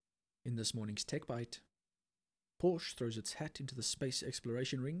In this morning's Tech Bite, Porsche throws its hat into the space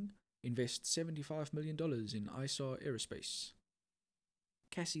exploration ring, invests $75 million in ISAR Aerospace.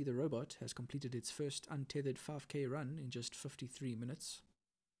 Cassie the robot has completed its first untethered 5K run in just 53 minutes.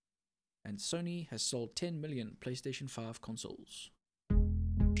 And Sony has sold 10 million PlayStation 5 consoles.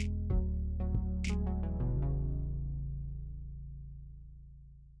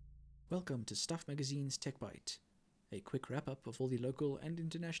 Welcome to Stuff Magazine's Tech Bite, a quick wrap-up of all the local and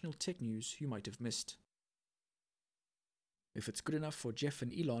international tech news you might have missed. If it's good enough for Jeff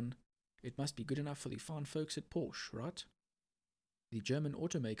and Elon, it must be good enough for the fine folks at Porsche, right? The German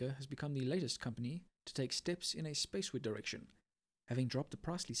automaker has become the latest company to take steps in a spaceward direction, having dropped a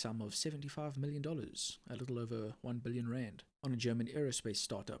pricely sum of $75 million, a little over 1 billion rand, on a German aerospace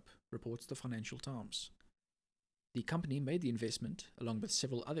startup, reports the Financial Times. The company made the investment, along with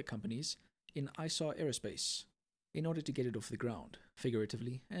several other companies, in ISAR Aerospace, in order to get it off the ground,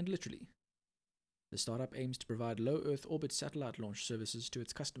 figuratively and literally. The startup aims to provide low Earth orbit satellite launch services to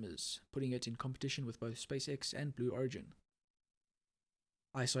its customers, putting it in competition with both SpaceX and Blue Origin.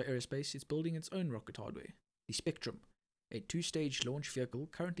 ISAR Aerospace is building its own rocket hardware, the Spectrum, a two-stage launch vehicle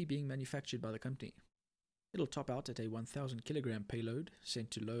currently being manufactured by the company. It'll top out at a 1,000 kilogram payload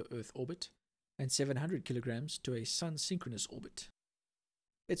sent to low Earth orbit and 700 kilograms to a sun-synchronous orbit.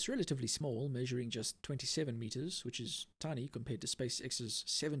 It's relatively small, measuring just 27 meters, which is tiny compared to SpaceX's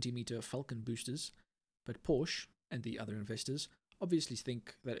 70-meter Falcon boosters, but Porsche and the other investors obviously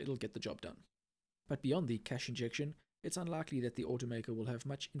think that it'll get the job done. But beyond the cash injection, it's unlikely that the automaker will have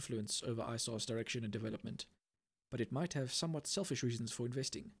much influence over ISAR's direction and development, but it might have somewhat selfish reasons for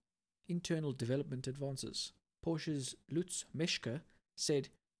investing. Internal development advances. Porsche's Lutz Meschke said,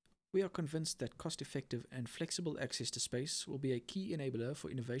 "We are convinced that cost-effective and flexible access to space will be a key enabler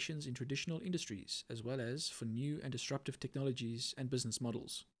for innovations in traditional industries, as well as for new and disruptive technologies and business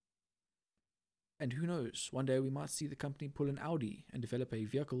models. And who knows, one day we might see the company pull an Audi and develop a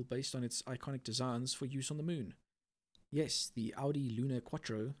vehicle based on its iconic designs for use on the moon. Yes, the Audi Lunar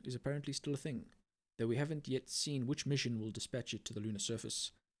Quattro is apparently still a thing, though we haven't yet seen which mission will dispatch it to the lunar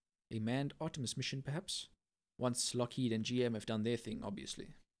surface. A manned Artemis mission, perhaps? Once Lockheed and GM have done their thing,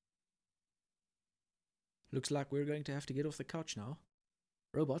 obviously." Looks like we're going to have to get off the couch now.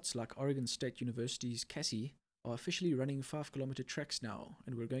 Robots like Oregon State University's Cassie are officially running 5-kilometer tracks now,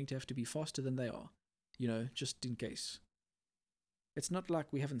 and we're going to have to be faster than they are. Just in case. It's not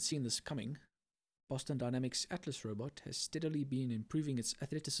like we haven't seen this coming. Boston Dynamics' Atlas robot has steadily been improving its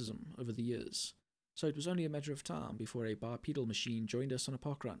athleticism over the years, so it was only a matter of time before a bipedal machine joined us on a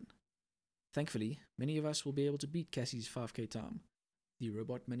park run. Thankfully, many of us will be able to beat Cassie's 5K time. The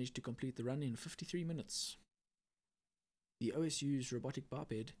robot managed to complete the run in 53 minutes. The OSU's robotic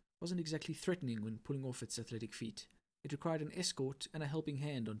biped wasn't exactly threatening when pulling off its athletic feat. It required an escort and a helping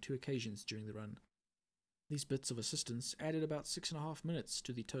hand on 2 occasions during the run. These bits of assistance added about 6.5 minutes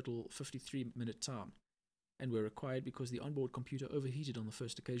to the total 53-minute time, and were required because the onboard computer overheated on the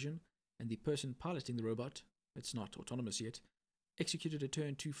first occasion, and the person piloting the robot, it's not autonomous yet, executed a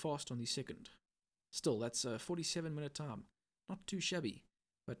turn too fast on the second. Still, that's a 47-minute time. Not too shabby,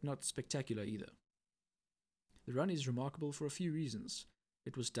 but not spectacular either. The run is remarkable for a few reasons.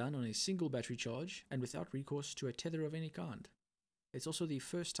 It was done on a single battery charge and without recourse to a tether of any kind. It's also the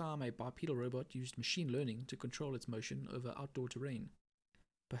first time a bipedal robot used machine learning to control its motion over outdoor terrain.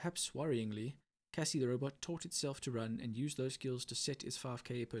 Perhaps worryingly, Cassie the robot taught itself to run and used those skills to set its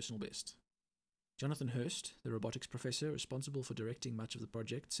 5K personal best. Jonathan Hurst, the robotics professor responsible for directing much of the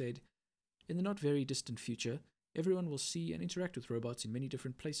project, said, "In the not very distant future, everyone will see and interact with robots in many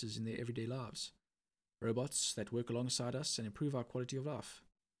different places in their everyday lives. Robots that work alongside us and improve our quality of life.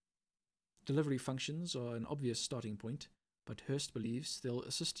 Delivery functions are an obvious starting point, but Hurst believes they'll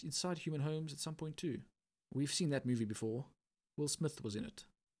assist inside human homes at some point too. We've seen that movie before. Will Smith was in it."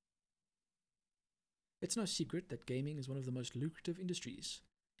 It's no secret that gaming is one of the most lucrative industries,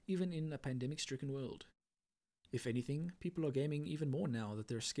 even in a pandemic-stricken world. If anything, people are gaming even more now that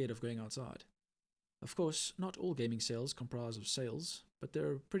they're scared of going outside. Of course, not all gaming sales comprise of sales, but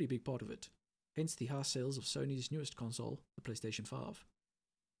they're a pretty big part of it, hence the high sales of Sony's newest console, the PlayStation 5.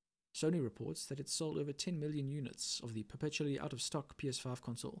 Sony reports that it sold over 10 million units of the perpetually out-of-stock PS5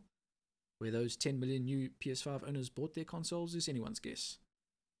 console. Where those 10 million new PS5 owners bought their consoles is anyone's guess.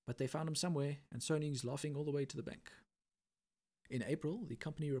 But they found them somewhere, and Sony's laughing all the way to the bank. In April, the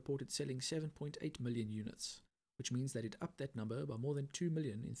company reported selling 7.8 million units, which means that it upped that number by more than 2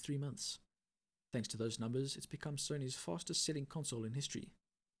 million in 3 months. Thanks to those numbers, it's become Sony's fastest-selling console in history.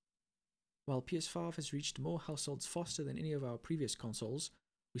 While PS5 has reached more households faster than any of our previous consoles,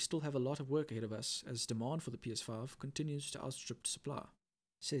 we still have a lot of work ahead of us as demand for the PS5 continues to outstrip supply.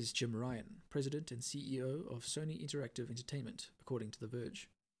 says Jim Ryan, president and CEO of Sony Interactive Entertainment, according to The Verge.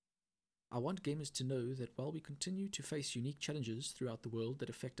 I want gamers to know that while we continue to face unique challenges throughout the world that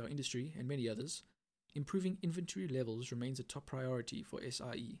affect our industry and many others, improving inventory levels remains a top priority for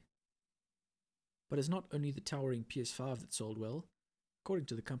SIE. But it's not only the towering PS5 that sold well. According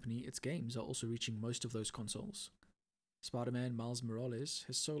to the company, its games are also reaching most of those consoles. Spider-Man Miles Morales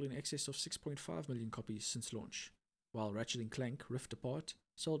has sold in excess of 6.5 million copies since launch, while Ratchet & Clank Rift Apart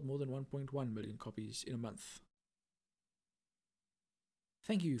sold more than 1.1 million copies in a month.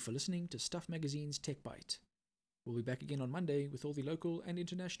 Thank you for listening to Stuff Magazine's Tech Bite. We'll be back again on Monday with all the local and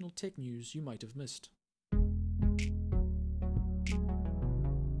international tech news you might have missed.